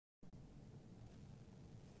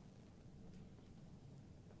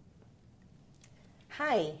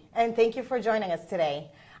Hi, and thank you for joining us today.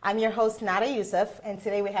 I'm your host, Nada Yusuf, and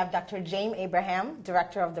today we have Dr. Jame Abraham,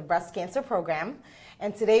 Director of the Breast Cancer Program,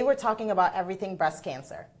 and today we're talking about everything breast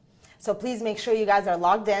cancer. So please make sure you guys are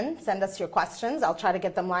logged in, send us your questions. I'll try to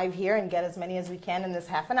get them live here and get as many as we can in this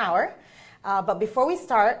half an hour. But before we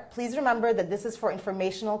start, please remember that this is for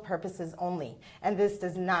informational purposes only, and this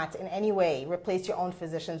does not in any way replace your own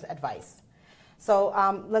physician's advice. So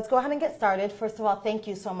let's go ahead and get started. First of all, thank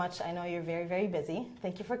you so much. I know you're very, very busy.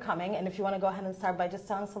 Thank you for coming. And if you want to go ahead and start by just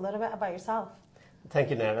telling us a little bit about yourself. Thank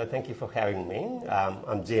you, Nana. Thank you for having me.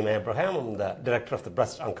 I'm Jame Abraham. I'm the Director of the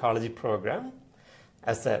Breast Oncology Program.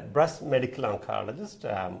 As a breast medical oncologist,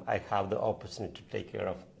 I have the opportunity to take care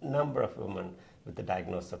of a number of women with the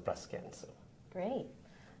diagnosis of breast cancer. Great.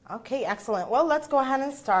 Okay, excellent. Well, let's go ahead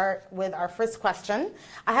and start with our first question.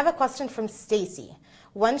 I have a question from Stacy.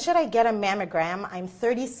 When should I get a mammogram? I'm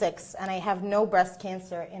 36 and I have no breast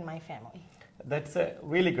cancer in my family. That's a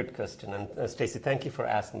really good question. And Stacy, thank you for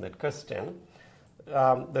asking that question.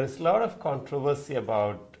 There's a lot of controversy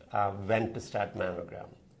about when to start mammogram.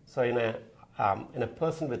 So in a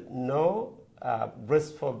person with no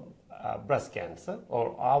risk for breast cancer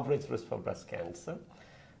or average risk for breast cancer,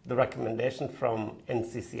 the recommendation from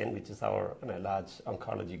NCCN, which is our large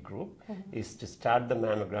oncology group, is to start the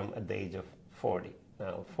mammogram at the age of 40.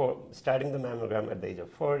 Now, for starting the mammogram at the age of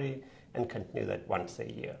 40 and continue that once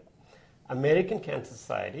a year. American Cancer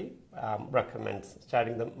Society recommends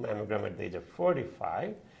starting the mammogram at the age of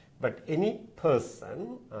 45, but any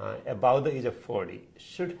person above the age of 40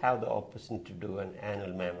 should have the opportunity to do an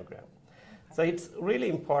annual mammogram. So it's really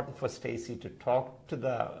important for Stacy to talk to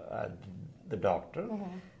the doctor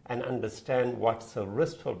and understand what's her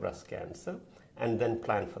risk for breast cancer, and then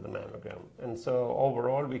plan for the mammogram. And so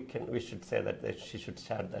overall, we should say that she should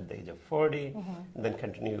start at the age of 40, and then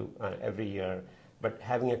continue every year. But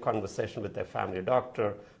having a conversation with their family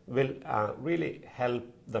doctor will really help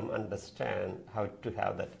them understand how to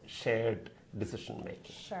have that shared decision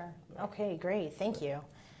making. Sure. Okay, great. Thank you.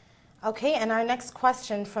 Okay, and our next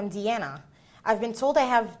question from Deanna. I've been told I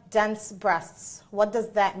have dense breasts. What does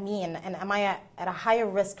that mean? And am I at a higher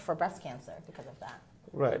risk for breast cancer because of that?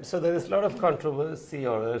 Right. So there is a lot of controversy,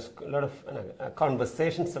 or there's a lot of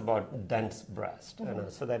conversations about dense breast.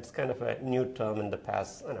 So that's kind of a new term in the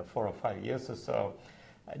past 4 or 5 years or so.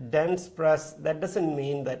 Dense breast, that doesn't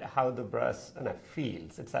mean that how the breast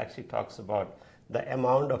feels. It actually talks about the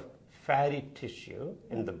amount of fatty tissue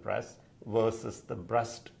in the breast versus the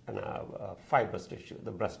breast fibrous tissue,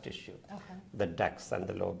 the breast tissue, the ducts and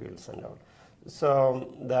the lobules and all.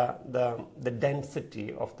 So the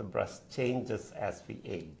density of the breast changes as we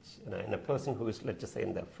age. In a person who is, let's just say,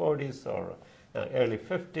 in their 40s or early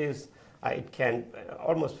 50s, it can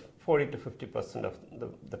almost 40 to 50% of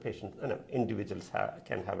the patient individuals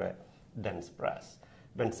can have a dense breast.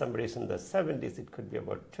 When somebody is in their 70s, it could be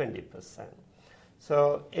about 20%.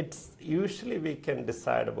 So it's usually we can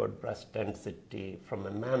decide about breast density from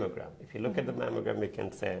a mammogram. If you look at the mammogram, we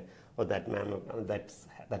can say, oh, that mammogram,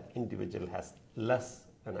 that individual has less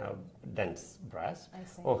dense breast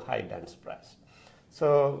or high dense breast.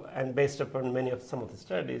 So, and based upon some of the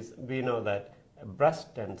studies, we know that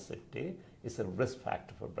breast density is a risk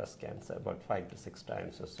factor for breast cancer, about 5 to 6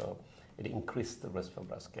 times or so. It increases the risk for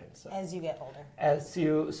breast cancer. As you get older.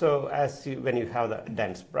 When you have the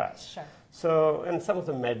dense breast. Sure. So, and some of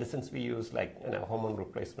the medicines we use, like hormone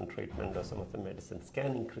replacement treatment, or some of the medicines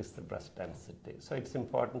can increase the breast density. So it's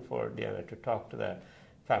important for Diana to talk to the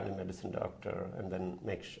family medicine doctor and then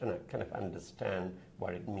make sure, kind of understand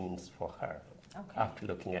what it means for her after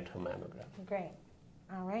looking at her mammogram. Great.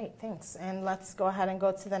 All right, thanks. And let's go ahead and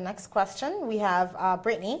go to the next question. We have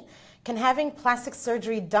Brittany. Can having plastic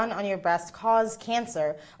surgery done on your breast cause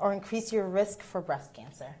cancer or increase your risk for breast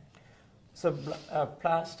cancer? So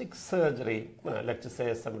plastic surgery, let's just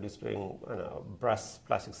say somebody's doing breast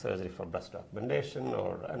plastic surgery for breast augmentation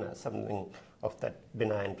or something of that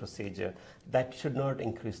benign procedure, that should not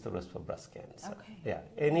increase the risk for breast cancer. Okay. Yeah,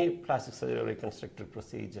 any plastic surgery or reconstructive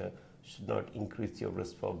procedure should not increase your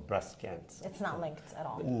risk for breast cancer. It's not linked at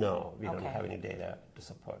all? No, we don't have any data to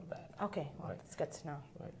support that. Okay, well, that's good to know.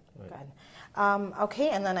 Right. Good. Okay,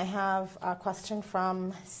 and then I have a question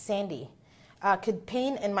from Sandy. Could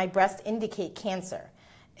pain in my breast indicate cancer?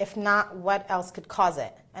 If not, what else could cause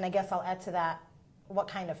it? And I guess I'll add to that, what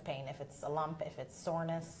kind of pain? If it's a lump, if it's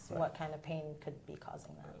soreness, what kind of pain could be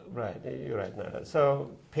causing that? Right, you're right, Nada.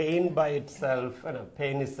 So pain by itself,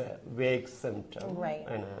 pain is a vague symptom. Right.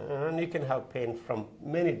 And you can have pain from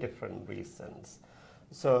many different reasons.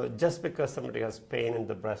 So just because somebody has pain in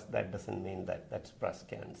the breast, that doesn't mean that that's breast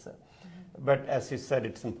cancer. But as you said,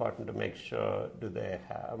 it's important to make sure, do they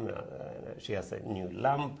have, she has a new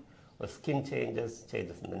lump or skin changes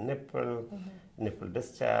in the nipple, nipple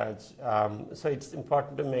discharge. So it's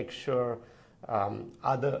important to make sure there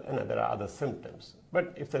are other symptoms.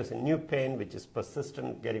 But if there's a new pain which is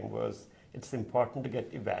persistent, getting worse, it's important to get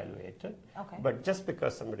evaluated. Okay. But just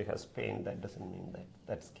because somebody has pain, that doesn't mean that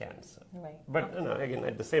that's cancer. Right. But again,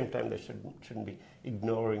 at the same time, they shouldn't be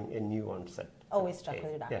ignoring a new onset. Always check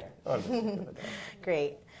with your doctor. Yeah, always check with the doctor.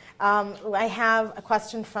 Great. I have a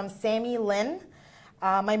question from Sammy Lynn.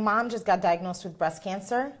 My mom just got diagnosed with breast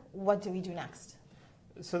cancer. What do we do next?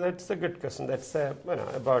 So that's a good question. That's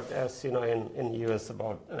about, as you know, in U.S.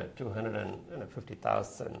 about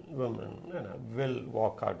 250,000 women will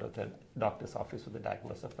walk out of the doctor's office with a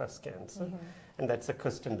diagnosis of breast cancer, and that's a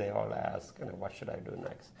question they all ask. What should I do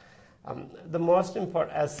next? The most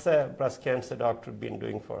important, as a breast cancer doctor, been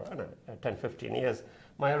doing for 10, 15 years,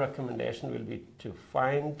 my recommendation will be to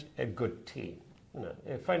find a good team.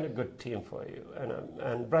 Find a good team for you.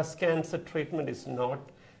 And breast cancer treatment is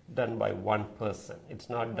not done by one person. It's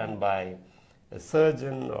not done by a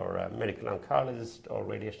surgeon or a medical oncologist or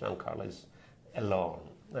radiation oncologist alone.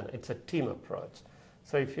 It's a team approach.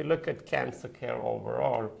 So if you look at cancer care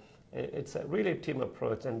overall, it's a really team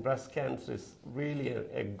approach, and breast cancer is really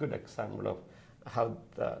a good example of how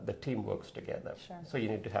the team works together. Sure. So you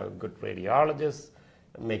need to have a good radiologist,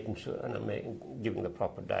 making sure giving the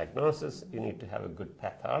proper diagnosis. You need to have a good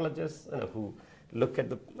pathologist who look at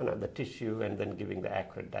the tissue and then giving the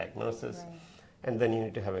accurate diagnosis. Right. And then you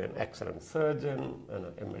need to have an excellent surgeon,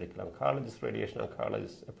 a medical oncologist, radiation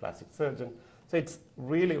oncologist, a plastic surgeon. So it's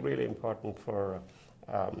really, really important for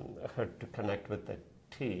her to connect with the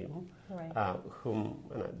team, Right. whom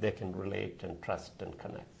they can relate and trust and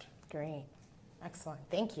connect. Great. Excellent.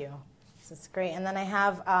 Thank you. This is great. And then I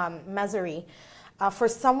have Mesari. For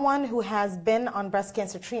someone who has been on breast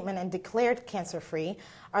cancer treatment and declared cancer-free,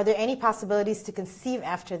 are there any possibilities to conceive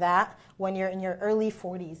after that when you're in your early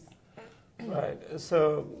 40s? Right.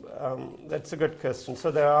 So that's a good question.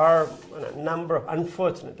 So there are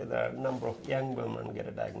unfortunately, there are a number of young women get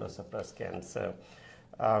a diagnosis of breast cancer.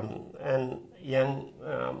 And young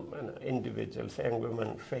individuals, young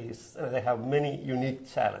women face, they have many unique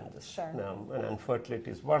challenges. Sure. And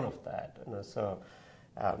infertility is one of that.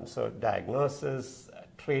 So diagnosis,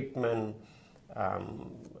 treatment,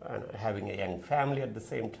 and having a young family at the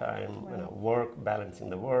same time, Right. work, balancing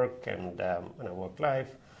the work and work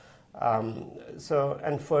life. So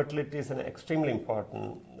fertility is an extremely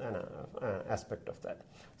important aspect of that.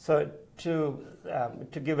 So to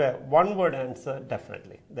give a one-word answer,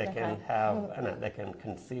 definitely they can have they can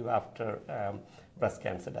conceive after breast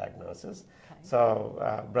cancer diagnosis. Okay.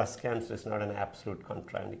 So breast cancer is not an absolute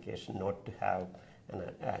contraindication not to have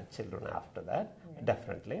children after that,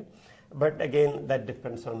 definitely. But again, that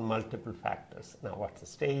depends on multiple factors. Now, what's the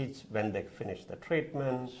stage, when they finish the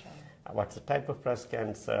treatment, Sure. What's the type of breast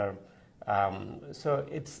cancer. So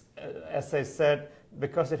it's, as I said,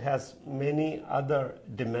 because it has many other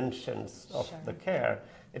dimensions of Sure. the care,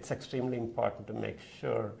 it's extremely important to make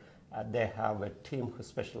sure they have a team who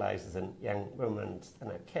specializes in young women's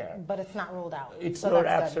care. But it's not ruled out. It's so not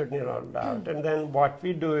that's absolutely ruled out. And then what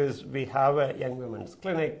we do is we have a young women's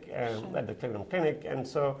clinic at the Cleveland Clinic, and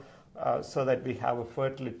so that we have a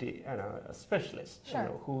fertility specialist Sure.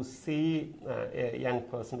 who see a young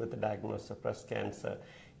person with a diagnosis of breast cancer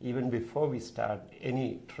even before we start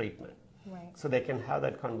any treatment. Right. So they can have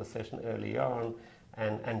that conversation early on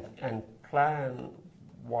and plan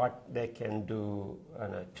what they can do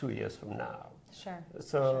 2 years from now. Sure.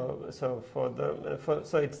 So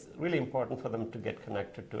it's really important for them to get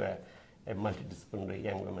connected to a multidisciplinary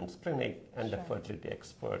young women's clinic and Sure. a fertility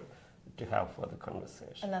expert to have further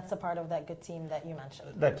conversation. And that's a part of that good team that you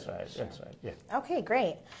mentioned. That's right. Sure. That's right. Yeah. Okay,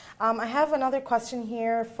 great. I have another question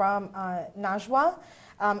here from Najwa.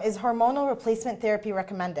 Is hormonal replacement therapy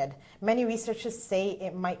recommended? Many researchers say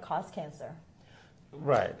it might cause cancer.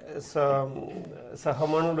 Right. So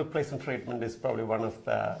hormonal replacement treatment is probably one of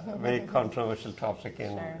the very controversial topic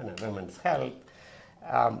in Sure. women's health.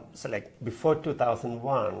 So like before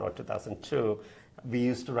 2001 or 2002, we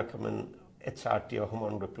used to recommend HRT or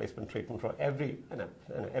hormone replacement treatment for every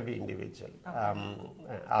individual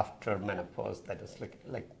after menopause. That is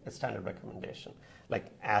like a standard recommendation, like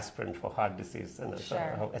aspirin for heart disease, and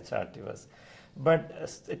Sure. how HRT was. But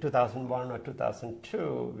 2001 or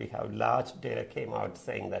 2002, we have large data came out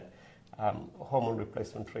saying that hormone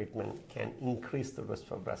replacement treatment can increase the risk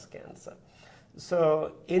for breast cancer.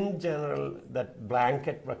 So in general, that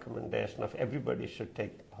blanket recommendation of everybody should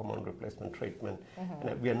take hormone replacement treatment,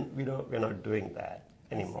 and we're not doing that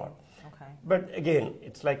anymore. Okay. But again,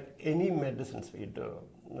 it's like any medicines we do,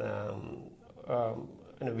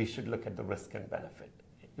 we should look at the risk and benefit.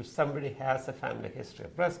 If somebody has a family history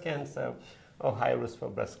of breast cancer or high risk for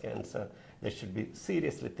breast cancer, they should be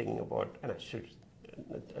seriously thinking about,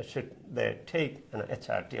 should they take an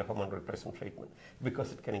HRT, a hormone replacement treatment,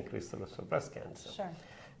 because it can increase the risk of breast cancer. Sure.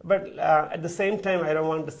 But at the same time, I don't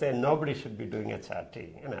want to say nobody should be doing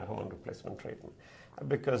HRT, hormone replacement treatment,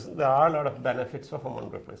 because there are a lot of benefits for hormone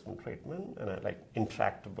replacement treatment, like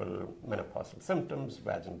intractable menopausal symptoms,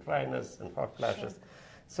 vaginal dryness, and hot flashes. Sure.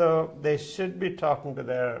 So they should be talking to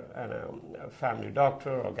their family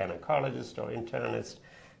doctor or gynecologist or internist,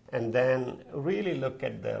 and then really look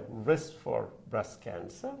at the risk for breast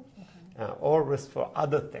cancer, or risk for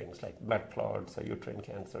other things like blood clots or uterine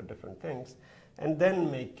cancer, different things, and then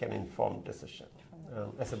make an informed decision.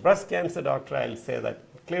 As a breast cancer doctor, I'll say that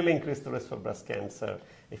clearly increase the risk for breast cancer.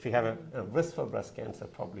 If you have a risk for breast cancer,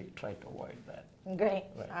 probably try to avoid that. Great.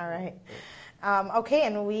 Right. All right. Okay,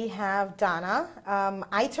 and we have Donna.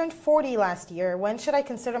 I turned 40 last year. When should I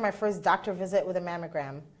consider my first doctor visit with a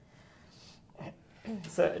mammogram?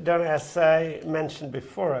 So, Donna, as I mentioned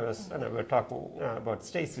before, we were talking about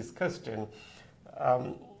Stacy's question.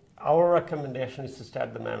 Our recommendation is to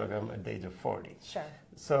start the mammogram at the age of 40. Sure.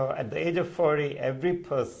 So at the age of 40, every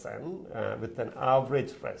person with an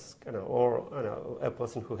average risk, or a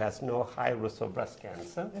person who has no high risk of breast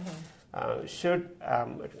cancer, should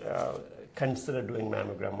consider doing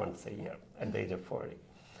mammogram once a year at the age of 40.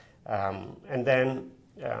 And then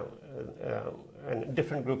and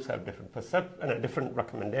different groups have different different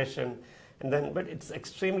recommendation. And then, but it's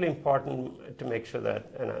extremely important to make sure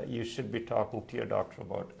that you should be talking to your doctor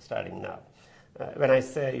about starting now. When I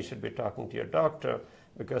say you should be talking to your doctor,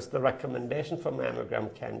 because the recommendation for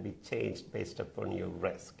mammogram can be changed based upon your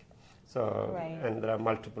risk. So, right. And there are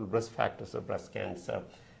multiple risk factors of breast cancer.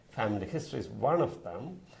 Family history is one of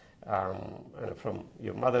them, from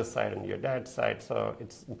your mother's side and your dad's side. So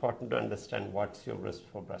it's important to understand what's your risk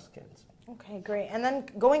for breast cancer. Okay, great. And then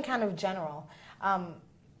going kind of general,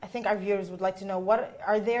 I think our viewers would like to know,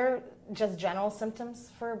 are there just general symptoms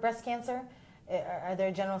for breast cancer? Are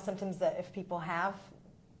there general symptoms that if people have,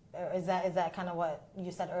 is that kind of what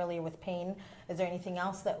you said earlier with pain? Is there anything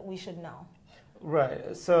else that we should know?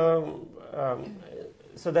 Right. So,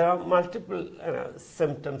 so there are multiple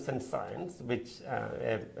symptoms and signs which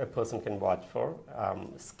a person can watch for.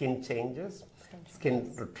 Skin changes,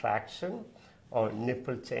 skin retraction, or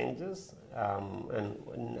nipple changes, and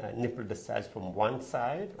nipple discharge from one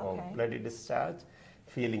side, or bloody discharge,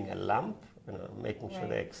 feeling a lump, making sure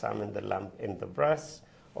they examine the lump in the breast,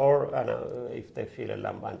 or if they feel a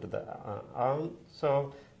lump under the arm.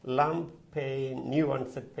 So lump pain, new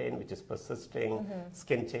onset pain which is persisting,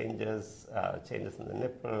 skin changes, changes in the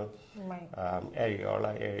nipple,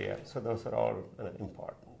 areola area. So those are all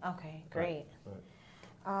important. Okay, great.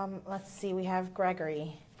 Right. Let's see, we have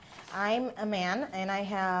Gregory. I'm a man and I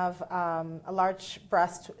have a large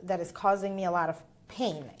breast that is causing me a lot of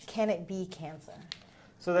pain. Can it be cancer?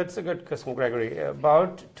 So that's a good question, Gregory.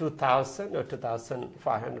 About 2,000 or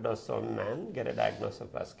 2,500 or so men get a diagnosis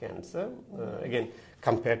of breast cancer. Again,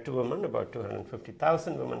 compared to women, about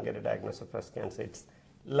 250,000 women get a diagnosis of breast cancer. It's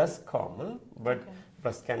less common, but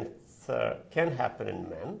breast cancer can happen in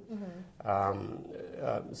men.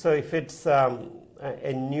 So if it's a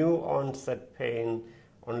new onset pain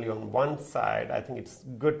only on one side, I think it's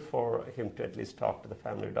good for him to at least talk to the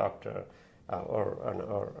family doctor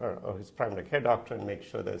or his primary care doctor and make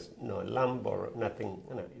sure there's no lump or nothing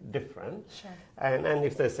different. Sure. And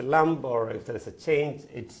if there's a lump or if there's a change,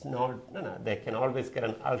 it's not, they can always get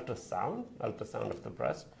an ultrasound of the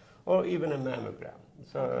breast, or even a mammogram.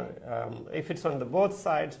 So if it's on the both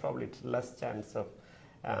sides, probably it's less chance of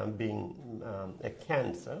being a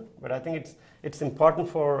cancer. But I think it's important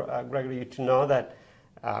for Gregory to know that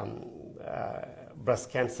breast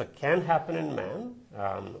cancer can happen in men,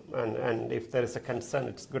 and if there is a concern,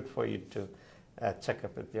 it's good for you to check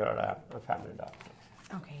up with your family doctor.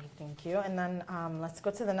 Okay, thank you. And then let's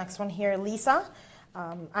go to the next one here. Lisa,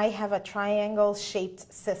 I have a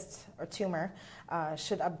triangle-shaped cyst or tumor.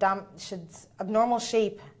 Should abnormal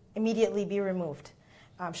shape immediately be removed?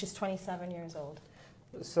 She's 27 years old.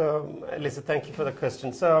 So, Lisa, thank you for the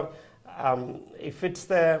question. So, if it's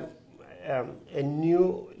a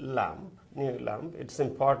new lump, it's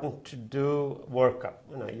important to do workup.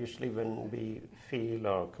 Usually when we feel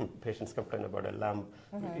or patients complain about a lump,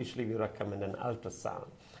 usually we recommend an ultrasound.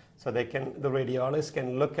 So the radiologist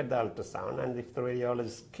can look at the ultrasound, and if the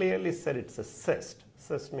radiologist clearly said it's a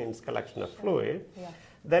cyst means collection of fluid,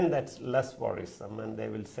 then that's less worrisome, and they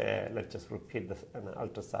will say, let's just repeat the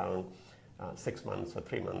ultrasound 6 months or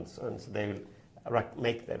 3 months, and so they will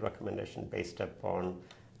make that recommendation based upon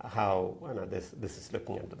how this is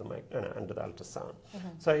looking under the ultrasound.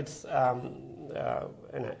 So it's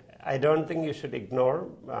I don't think you should ignore.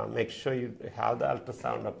 Make sure you have the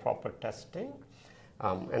ultrasound or proper testing,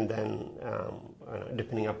 and then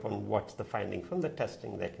depending upon what's the finding from the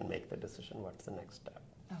testing, they can make the decision what's the next step.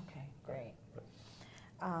 Okay, great.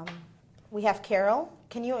 We have Carol.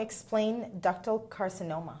 Can you explain ductal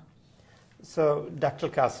carcinoma? So ductal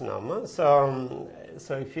carcinoma.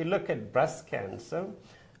 So if you look at breast cancer,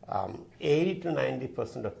 80 to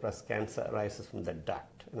 90% of breast cancer arises from the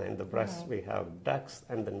duct. And in the breast, we have ducts,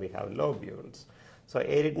 and then we have lobules. So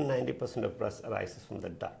 80 to 90% of breast arises from the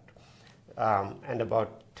duct, and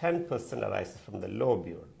about 10% arises from the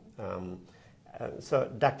lobule. So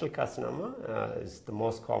ductal carcinoma is the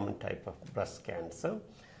most common type of breast cancer,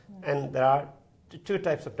 and there are two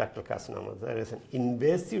types of ductal carcinoma. There is an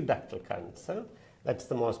invasive ductal cancer. That's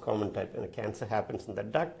the most common type. When a cancer happens in the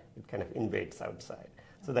duct, it kind of invades outside.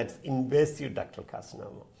 So that's invasive ductal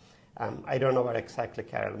carcinoma. I don't know what exactly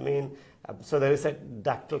Carol means. So there is a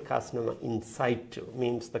ductal carcinoma in situ,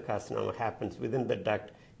 means the carcinoma happens within the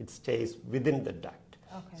duct, it stays within the duct.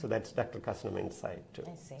 Okay. So that's ductal carcinoma in situ.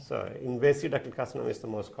 I see. So invasive ductal carcinoma is the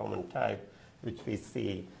most common type, which we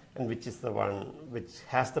see, and which is the one which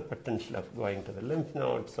has the potential of going to the lymph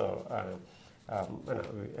nodes. So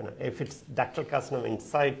if it's ductal carcinoma in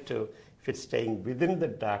situ, if it's staying within the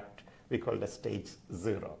duct, we call it a stage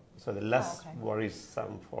 0. So the less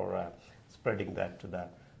worrisome for spreading that to the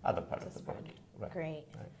other part of the body. Right. Great.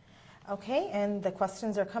 Right. Okay, and the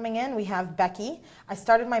questions are coming in. We have Becky. I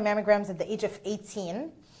started my mammograms at the age of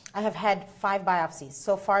 18. I have had 5 biopsies.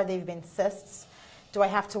 So far, they've been cysts. Do I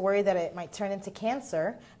have to worry that it might turn into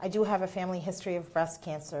cancer? I do have a family history of breast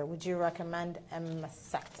cancer. Would you recommend a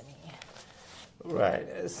mastectomy?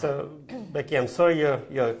 Right. So, Becky, I'm sorry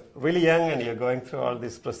you're really young and you're going through all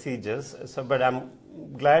these procedures. So, but I'm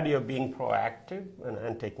glad you're being proactive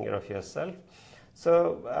and taking care of yourself.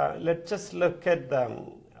 So, let's just look at the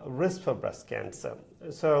risk for breast cancer.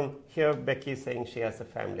 So, here Becky is saying she has a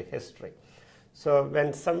family history. So,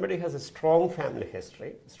 when somebody has a strong family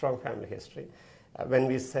history, when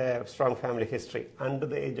we say strong family history under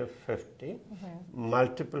the age of 50,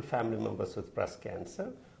 multiple family members with breast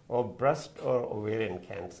cancer, or breast or ovarian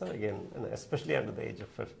cancer, again, especially under the age of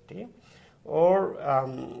 50, or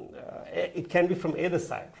it can be from either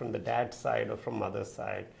side, from the dad's side or from mother's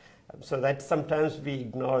side. So that sometimes we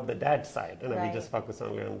ignore the dad's side, and we just focus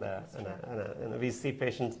only on the, and we see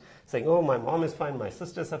patients saying, oh, my mom is fine, my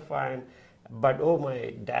sisters are fine, but oh,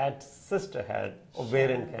 my dad's sister had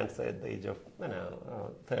ovarian cancer at the age of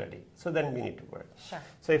 30. So then we need to work. Sure.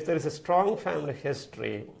 So if there is a strong family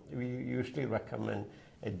history, we usually recommend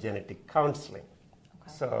a genetic counseling.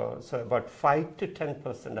 Okay. So about 5 to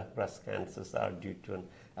 10% of breast cancers are due to an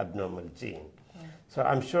abnormal gene. Yeah. So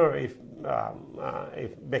I'm sure if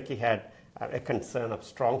Becky had a concern of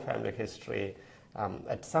strong family history,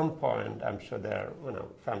 at some point I'm sure their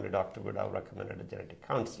family doctor would have recommended a genetic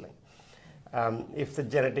counseling. If the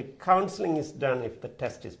genetic counseling is done, if the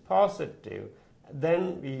test is positive,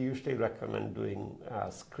 then we usually recommend doing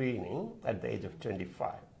screening at the age of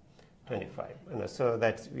 25. And so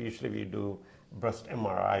that's usually we do breast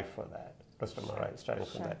MRI for that, starting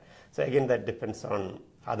from that. So again, that depends on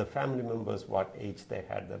other family members, what age they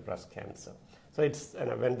had their breast cancer. So it's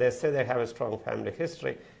when they say they have a strong family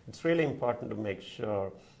history, it's really important to make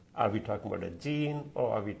sure, are we talking about a gene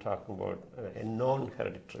or are we talking about a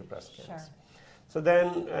non-hereditary breast cancer? Sure. So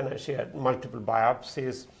then she had multiple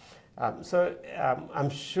biopsies. I'm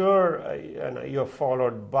sure you're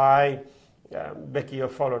followed by Becky, you're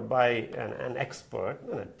followed by an expert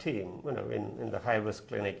and a team in the high-risk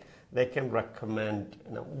clinic. They can recommend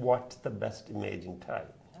what's the best imaging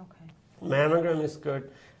type. Okay. Mammogram is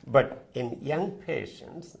good, but in young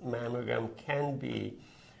patients, mammogram can be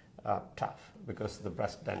tough because of the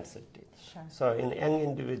breast density. Sure. So in young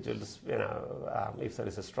individuals, if there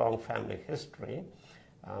is a strong family history,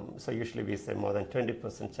 so usually we say more than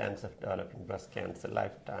 20% chance of developing breast cancer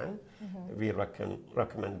lifetime, we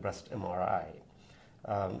recommend breast MRI.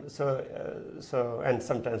 And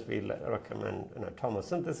sometimes we recommend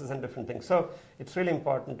tomosynthesis and different things. So it's really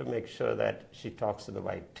important to make sure that she talks to the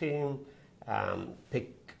right team,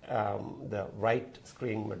 pick the right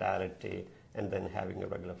screening modality, and then having a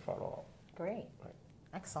regular follow-up. Great. Right.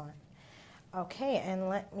 Excellent. Okay, and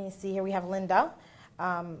let me see here. We have Linda.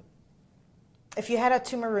 if you had a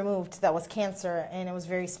tumor removed that was cancer and it was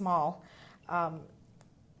very small,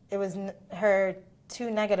 it was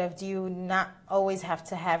HER2 negative, do you not always have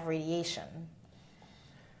to have radiation?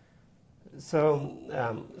 So,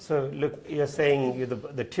 look, you're saying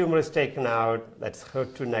the tumor is taken out, that's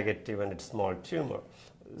HER2 negative and it's small tumor.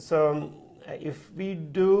 So if we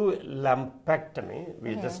do lumpectomy,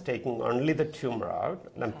 we're just taking only the tumor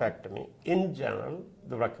out, lumpectomy. In general,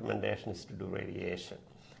 the recommendation is to do radiation.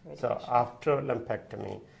 So after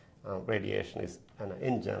lumpectomy, radiation is,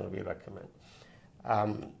 in general, we recommend.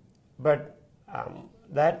 But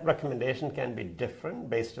that recommendation can be different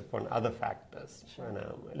based upon other factors. Sure.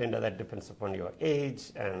 Linda, that depends upon your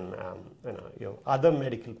age and your other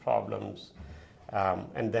medical problems,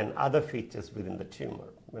 and then other features within the tumor.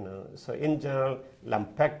 So in general,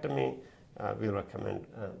 lumpectomy, we recommend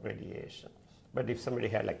radiation. But if somebody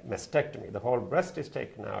had like mastectomy, the whole breast is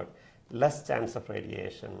taken out, less chance of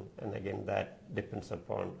radiation, and again, that depends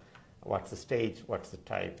upon what's the stage, what's the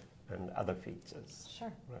type, and other features.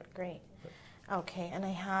 Sure, right. Great. Okay, and I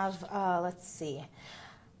have, let's see.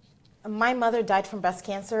 My mother died from breast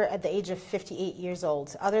cancer at the age of 58 years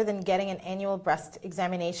old. Other than getting an annual breast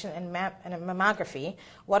examination and a mammography,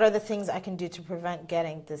 what are the things I can do to prevent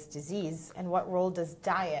getting this disease? And what role does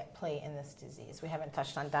diet play in this disease? We haven't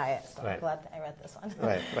touched on diet, so I'm glad that I read this one.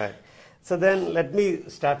 Right. So then let me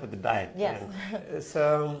start with the diet. Yes.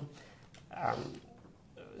 So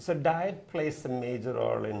diet plays a major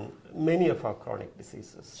role in many of our chronic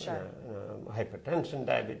diseases, sure. Hypertension,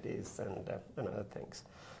 diabetes, and other things.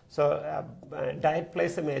 So diet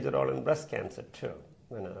plays a major role in breast cancer too.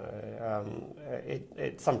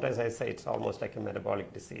 Sometimes I say it's almost like a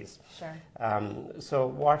metabolic disease. Sure. So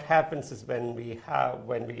what happens is when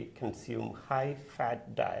we consume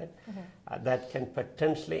high-fat diet, that can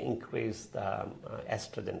potentially increase the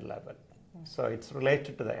estrogen level. So it's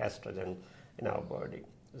related to the estrogen in our body.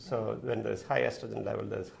 So when there's high estrogen level,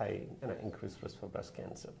 there's high increased risk for breast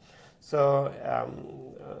cancer. So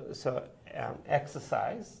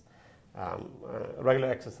exercise, regular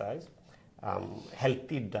exercise,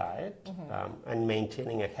 healthy diet, and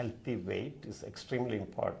maintaining a healthy weight is extremely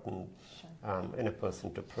important in a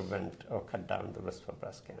person to prevent or cut down the risk for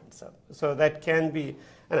breast cancer. So that can be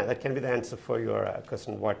the answer for your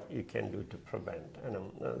question: what you can do to prevent,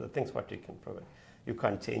 the things what you can prevent. You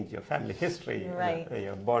can't change your family history. Right.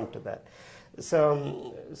 You're born to that.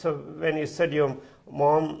 So when you said your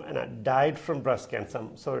mom died from breast cancer,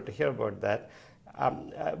 I'm sorry to hear about that.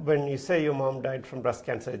 When you say your mom died from breast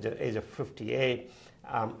cancer at the age of 58,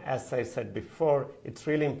 as I said before, it's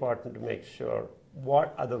really important to make sure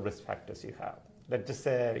what other risk factors you have. Let's just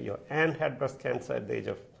say your aunt had breast cancer at the age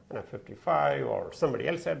of 55, or somebody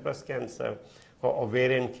else had breast cancer, or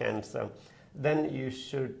ovarian cancer. Then you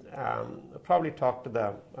should probably talk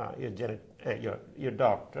to your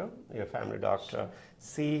doctor, your family doctor,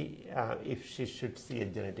 see if she should see a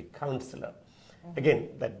genetic counselor. Again,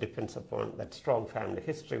 that depends upon that strong family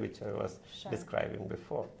history which I was describing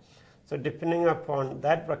before. So depending upon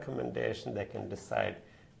that recommendation, they can decide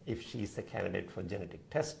if she's a candidate for genetic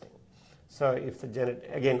testing. So if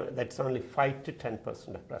again, that's only 5 to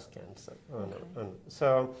 10% of breast cancer.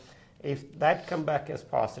 So if that come back as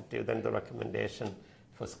positive, then the recommendation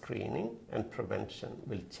for screening and prevention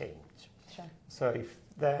will change. Sure. So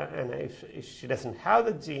if she doesn't have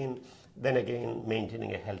the gene, then again,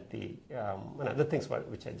 maintaining a healthy, the things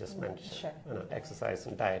which I just mentioned, sure. Exercise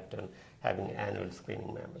and diet and having an annual screening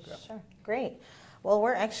mammogram. Sure, great. Well,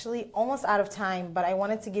 we're actually almost out of time, but I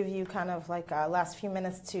wanted to give you kind of like last few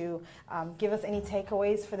minutes to give us any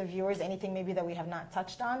takeaways for the viewers, anything maybe that we have not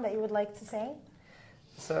touched on that you would like to say?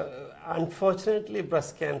 So, unfortunately,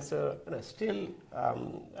 breast cancer still,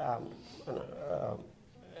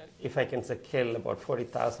 if I can say, kill about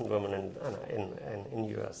 40,000 women in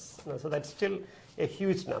U.S. So that's still a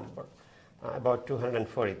huge number. About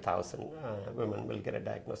 240,000 women will get a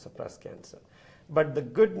diagnosis of breast cancer. But the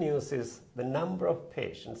good news is the number of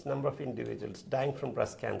patients, number of individuals dying from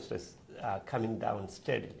breast cancer is coming down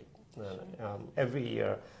steadily. Every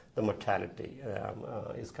year, the mortality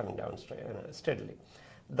is coming down steadily.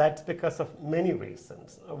 That's because of many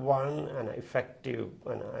reasons. One, an effective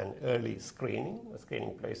and early screening.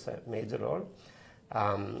 Screening plays a major role.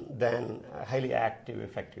 Then highly active,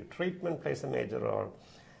 effective treatment plays a major role.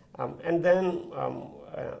 And then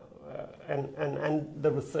and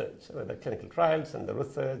the research, the clinical trials and the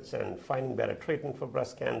research and finding better treatment for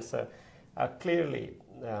breast cancer clearly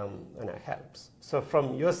helps. So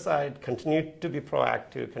from your side, continue to be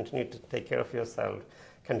proactive, continue to take care of yourself,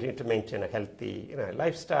 continue to maintain a healthy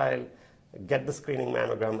lifestyle, get the screening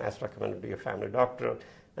mammogram as recommended by your family doctor,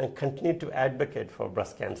 and continue to advocate for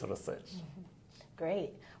breast cancer research.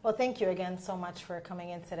 Great. Well, thank you again so much for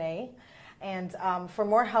coming in today. And for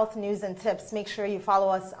more health news and tips, make sure you follow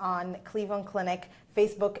us on Cleveland Clinic,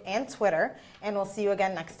 Facebook, and Twitter. And we'll see you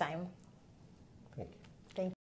again next time.